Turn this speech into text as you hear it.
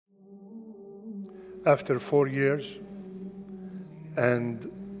after 4 years and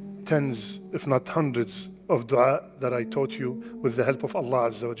tens, if not hundreds, of dua that I taught you with the help of Allah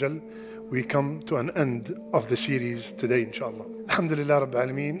Azza wa Jal, we come to an end of the series today, Insha'Allah. Alhamdulillah Rabbil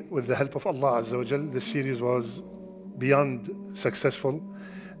Alameen, with the help of Allah Azza wa Jal, this series was beyond successful,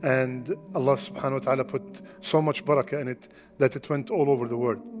 and Allah subhanahu wa ta'ala put so much barakah in it that it went all over the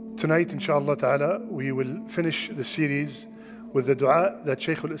world. Tonight, Insha'Allah ta'ala, we will finish the series with the dua that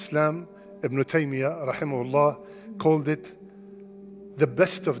Shaykh al-Islam Ibn Taymiyya Rahimahullah called it the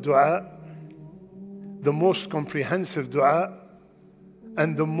best of dua, the most comprehensive dua,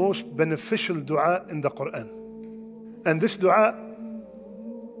 and the most beneficial dua in the Quran. And this dua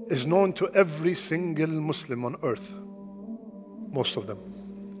is known to every single Muslim on earth, most of them.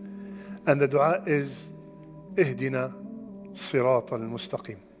 And the dua is Ihdina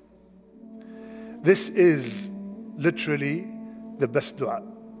Siraatal-Mustaqeem. This is literally the best dua.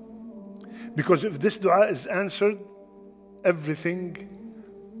 Because if this dua is answered, everything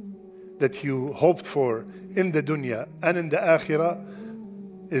that you hoped for in the dunya and in the akhirah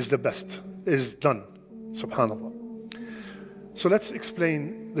is the best, is done. Subhanallah. So let's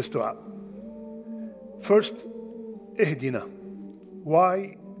explain this dua. First, Ihdina.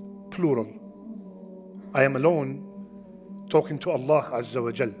 Why plural? I am alone talking to Allah Azza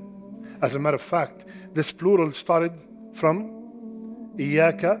wa Jal. As a matter of fact, this plural started from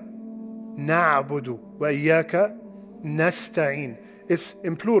Iyaka na'budu wa Iyaka nasta'in. It's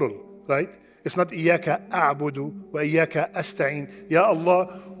in plural, right? It's not Iyaka a'budu wa Iyaka asta'in. Ya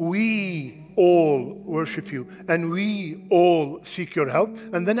Allah, we all worship you and we all seek your help.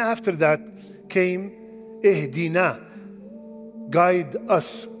 And then after that came Ihdina, guide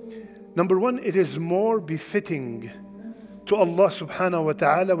us. Number one, it is more befitting to Allah subhanahu wa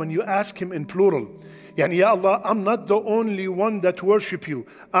ta'ala when you ask Him in plural. Yani, Ya Allah, I'm not the only one that worship you.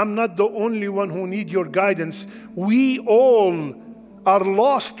 I'm not the only one who need your guidance. We all are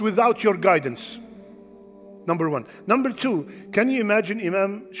lost without your guidance. Number one. Number two, can you imagine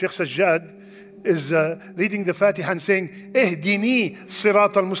Imam Shaykh Sajjad is reading the Fatiha and saying, Ihdini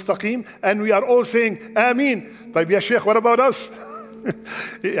Siraatal-Mustaqeem, and we are all saying, Ameen. طيب, Ya Shaykh, what about us?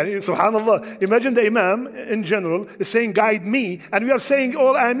 Subhanallah. Imagine the Imam in general is saying, guide me, and we are saying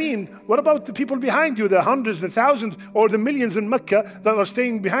all Ameen. What about the people behind you, the hundreds, the thousands, or the millions in Mecca that are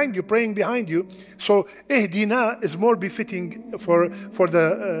staying behind you, praying behind you? So Ihdina is more befitting for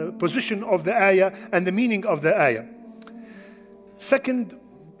the position of the ayah and the meaning of the ayah. Second,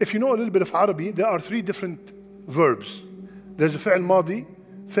 if you know a little bit of Arabic, there are three different verbs. There's a fi'l madi,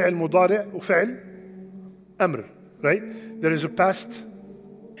 fi'l mudari', and fi'l amr. Right? There is a past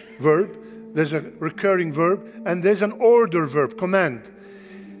verb, there's a recurring verb, and there's an order verb, command.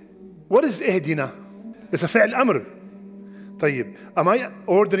 What is Ihdina? It's a fi'l amr. طيب, am I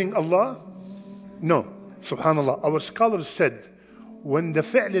ordering Allah? No. Subhanallah. Our scholars said, when the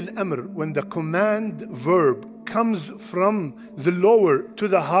fi'l al-amr, when the command verb comes from the lower to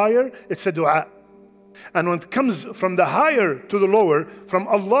the higher, it's a dua. And when it comes from the higher to the lower, from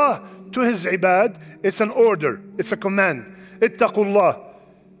Allah to His ibad, it's an order, it's a command. Ittaqullah,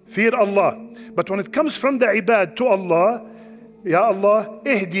 fear Allah. But when it comes from the ibad to Allah, Ya Allah,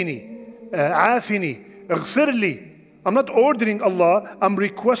 ihdini, afini, ighfirli. I'm not ordering Allah, I'm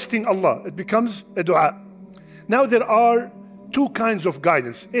requesting Allah. It becomes a dua. Now there are two kinds of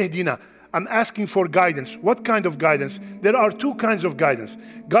guidance. Ihdina. I'm asking for guidance. What kind of guidance? There are two kinds of guidance.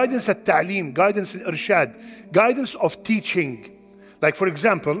 Guidance at ta'lim, guidance at irshad, guidance of teaching. Like for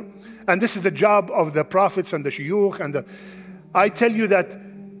example, and this is the job of the prophets and the shuyukh, and I tell you that,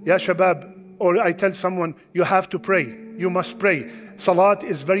 ya shabab, or I tell someone, you have to pray. You must pray. Salat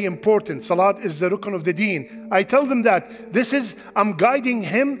is very important. Salat is the rukn of the deen. I tell them that. I'm guiding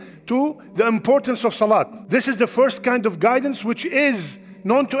him to the importance of salat. This is the first kind of guidance which is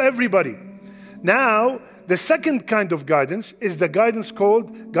known to everybody. Now, the second kind of guidance is the guidance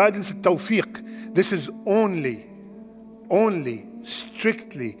called guidance at-tawfiq. This is only,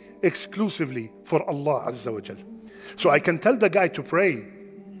 strictly, exclusively for Allah Azza wa Jal. So I can tell the guy to pray,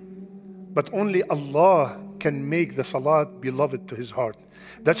 but only Allah can make the salat beloved to his heart.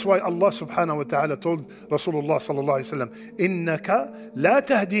 That's why Allah subhanahu wa ta'ala told Rasulullah sallallahu alayhi wa sallam, إِنَّكَ لَا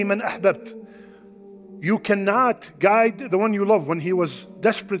تَهْدِي مَنْ أَحْبَبْتَ. You cannot guide the one you love. When he was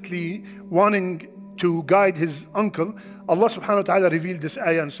desperately wanting to guide his uncle, Allah subhanahu wa ta'ala revealed this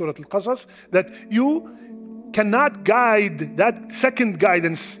ayah in Surah Al-Qasas, that you cannot guide that second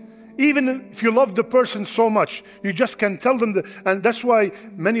guidance. Even if you love the person so much, you just can tell them and that's why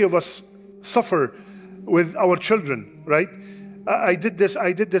many of us suffer with our children, right? I did this.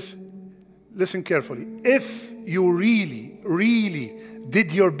 Listen carefully. If you really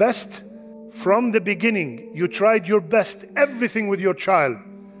did your best, from the beginning, you tried your best, everything with your child,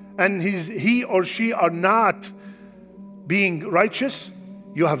 and he or she are not being righteous,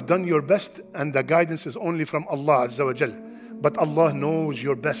 you have done your best, and the guidance is only from Allah Azza wa Jal. But Allah knows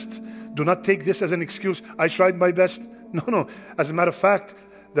your best. Do not take this as an excuse. I tried my best. No. As a matter of fact,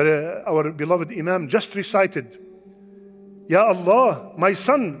 our beloved Imam just recited, Ya Allah, my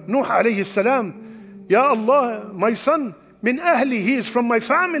son, Nuh alayhi salam. Ya Allah, my son, min ahli, he is from my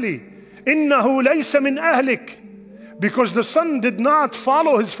family. Innahu laysa min ahlik. Because the son did not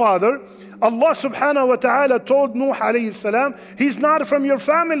follow his father, Allah subhanahu wa ta'ala told Nuh alayhi salam, he's not from your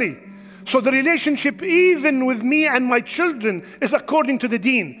family. So the relationship even with me and my children is according to the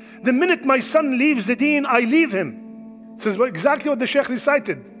deen. The minute my son leaves the deen, I leave him. This is exactly what the Shaykh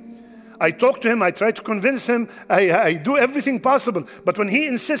recited. I talk to him, I try to convince him, I do everything possible. But when he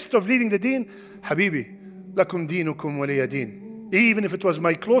insists of leaving the deen, Habibi, lakum dinukum waliya deen. Even if it was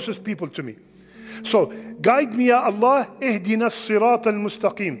my closest people to me. So, guide me, Ya Allah, Ihdina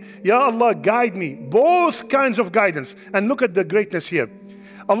Siraatal-Mustaqeem. Ya Allah, guide me. Both kinds of guidance. And look at the greatness here.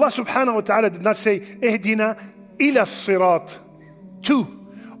 Allah subhanahu wa ta'ala did not say, Ihdina ila sirat, to,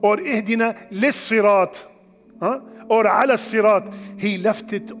 or Ihdina lis sirat, or ala sirat. He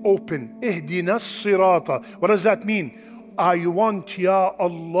left it open. Ihdina sirata. What does that mean? I want, Ya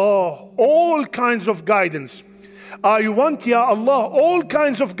Allah, all kinds of guidance. I want, Ya Allah, all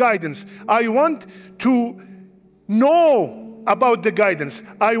kinds of guidance. I want to know about the guidance.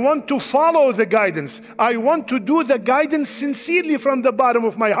 I want to follow the guidance. I want to do the guidance sincerely from the bottom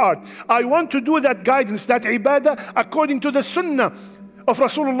of my heart. I want to do that guidance, that ibadah, according to the sunnah of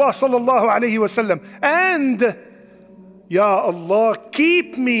Rasulullah sallallahu alayhi wasallam. And, Ya Allah,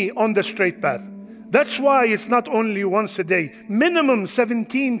 keep me on the straight path. That's why it's not only once a day, minimum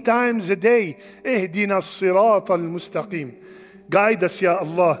 17 times a day. Ihdina Siraatal-Mustaqeem. Guide us, Ya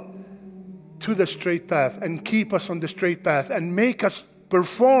Allah, to the straight path and keep us on the straight path and make us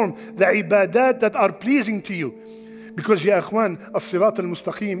perform the ibadat that are pleasing to you. Because, Ya Akhwan,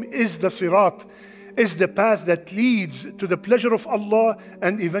 As-Siraatal-Mustaqeem is the sirat, is the path that leads to the pleasure of Allah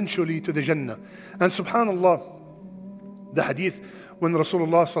and eventually to the Jannah. And subhanallah, the hadith, when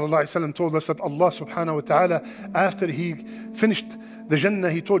Rasulullah sallallahu alaihi wasallam told us that Allah subhanahu wa ta'ala, after he finished the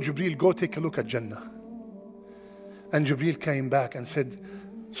Jannah, he told Jibreel, go take a look at Jannah. And Jibreel came back and said,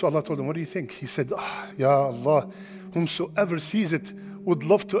 so Allah told him, what do you think? He said, Ya Allah, whomsoever sees it would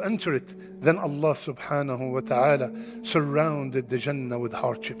love to enter it. Then Allah subhanahu wa ta'ala surrounded the Jannah with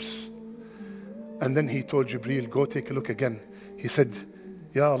hardships. And then he told Jibreel, go take a look again. He said,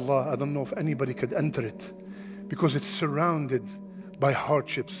 Ya Allah, I don't know if anybody could enter it, because it's surrounded by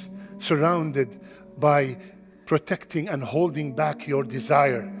hardships, surrounded by protecting and holding back your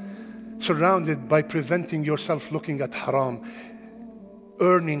desire, surrounded by preventing yourself looking at haram,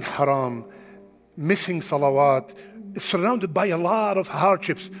 earning haram, missing salawat. It's surrounded by a lot of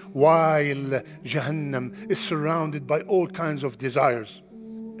hardships, while Jahannam is surrounded by all kinds of desires.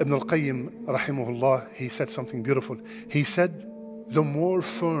 Ibn al-Qayyim, Rahimahullah, he said something beautiful. He said, the more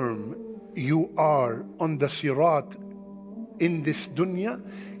firm you are on the sirat in this dunya,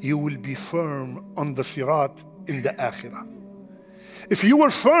 you will be firm on the sirat in the akhirah. If you were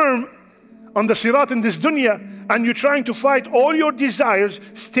firm on the sirat in this dunya and you're trying to fight all your desires,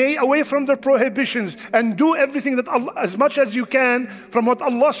 stay away from the prohibitions and do everything that Allah, as much as you can from what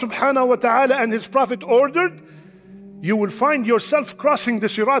Allah subhanahu wa ta'ala and His Prophet ordered, you will find yourself crossing the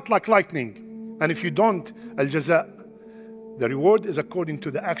sirat like lightning. And if you don't, al-jaza, the reward is according to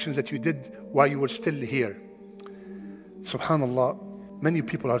the actions that you did while you were still here. Subhanallah, many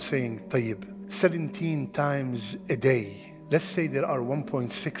people are saying, Tayyib, 17 times a day. Let's say there are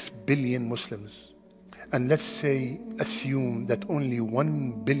 1.6 billion Muslims. And let's say, assume that only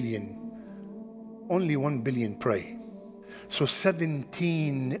 1 billion pray. So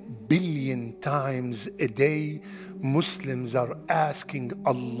 17 billion times a day, Muslims are asking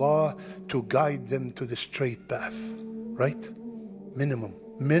Allah to guide them to the straight path, right? Minimum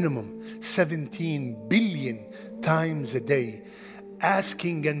 17 billion times a day,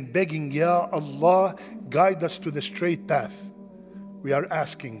 asking and begging, Ya Allah, guide us to the straight path. We are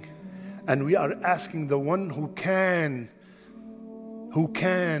asking, and we are asking the one who can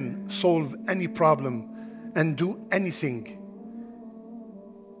solve any problem and do anything.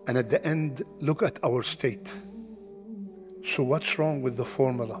 And at the end, look at our state. So what's wrong with the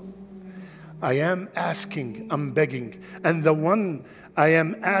formula? I am asking, I'm begging, and the one I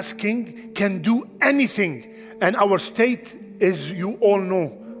am asking can do anything. And our state is, you all know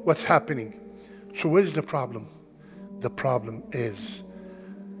what's happening. So where's the problem? The problem is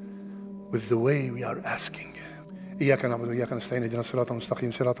with the way we are asking. إياك نعبد وإياك نستعين اهدنا الصراط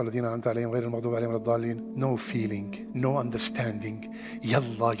المستقيم صراط الذين أنعمت عليهم غير المغضوب عليهم ولا الضالين. No feeling, no understanding.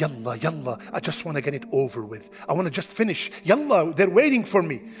 Yalla, yalla, yalla. I just want to get it over with. I want to just finish. Yalla, they're waiting for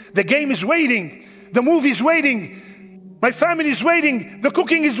me. The game is waiting. The movie is waiting. My family is waiting. The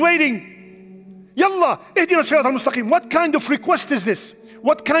cooking is waiting. Yalla, Ihdina Siraatal-Mustaqeem. What kind of request is this?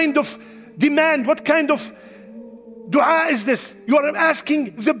 What kind of demand? What kind of dua is this? You are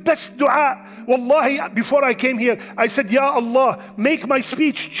asking the best dua. Wallahi, before I came here, I said, Ya Allah, make my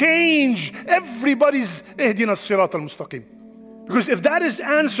speech change everybody's Ihdina Siraatal-Mustaqeem. Because if that is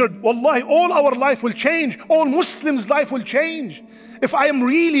answered, wallahi, all our life will change. All Muslims' life will change. If I am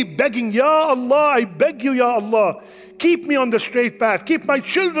really begging, Ya Allah, I beg you, Ya Allah, keep me on the straight path. Keep my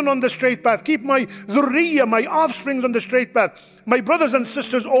children on the straight path. Keep my dhurriya, my offspring on the straight path. My brothers and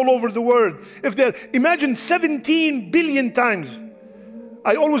sisters all over the world. If they're, imagine 17 billion times.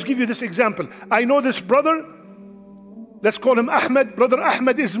 I always give you this example. I know this brother, let's call him Ahmed. Brother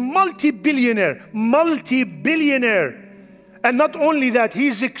Ahmed is multi-billionaire. Multi-billionaire. And not only that,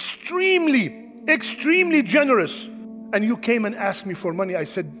 he's extremely, extremely generous. And you came and asked me for money. I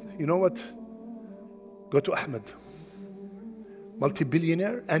said, you know what? Go to Ahmed.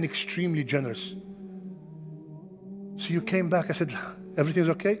 Multi-billionaire and extremely generous. So you came back. I said, everything's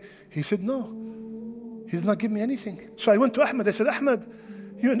okay? He said, no. He did not give me anything. So I went to Ahmed. I said, Ahmed,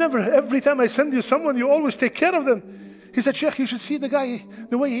 you never, every time I send you someone, you always take care of them. He said, Shaykh, you should see the guy,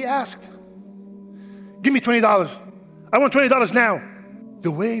 the way he asked. Give me $20. I want $20 now.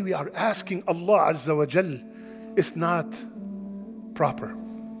 The way we are asking Allah Azza wa Jal is not proper.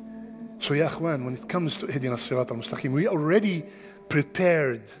 So ya akhwan, when it comes to Ihdina Siraatal-Mustaqeem, we already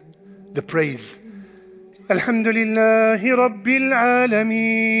prepared the praise. Alhamdulillahi Rabbil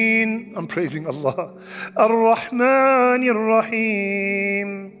Alameen. I'm praising Allah. Ar-Rahmanir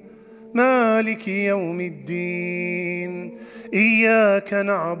Rahim. Maliki Yawmiddin. Iyaka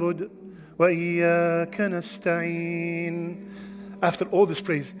na'bud wa iyaka nasta'een. After all this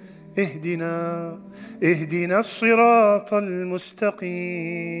praise, Ihdina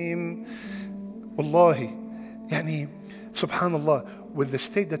Siraatal-Mustaqeem. Wallahi, yani, subhanallah, with the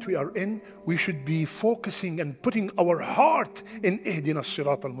state that we are in, we should be focusing and putting our heart in Ihdina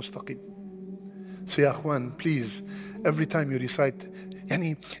Siraatal-Mustaqeem. So ya akhwan, please, every time you recite,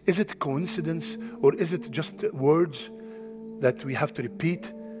 yani, is it a coincidence or is it just words that we have to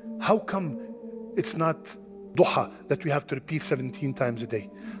repeat? How come it's not duha that we have to repeat 17 times a day?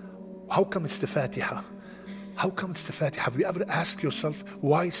 How come it's the Fatiha? How come it's the Fatiha? Have you ever asked yourself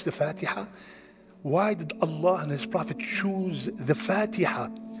why it's the Fatiha? Why did Allah and His Prophet choose the Fatiha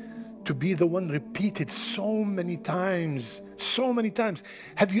to be the one repeated so many times? So many times.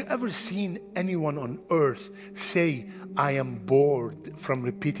 Have you ever seen anyone on earth say, I am bored from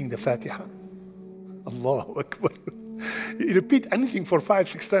repeating the Fatiha? Allahu Akbar. You repeat anything for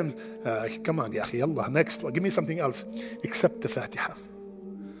 5-6 times. Come on, ya akhi, Allah, next one. Give me something else except the Fatiha.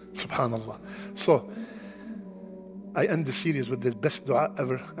 Subhanallah. So I end the series with the best dua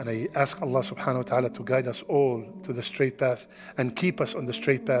ever, and I ask Allah subhanahu wa ta'ala to guide us all to the straight path and keep us on the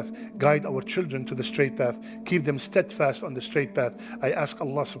straight path. Guide our children to the straight path. Keep them steadfast on the straight path. I ask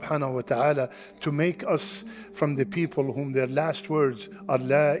Allah subhanahu wa ta'ala to make us from the people whom their last words are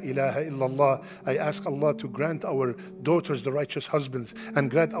La ilaha illallah. I ask Allah to grant our daughters the righteous husbands and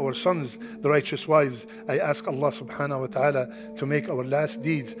grant our sons the righteous wives. I ask Allah subhanahu wa ta'ala to make our last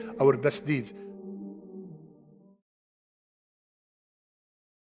deeds our best deeds.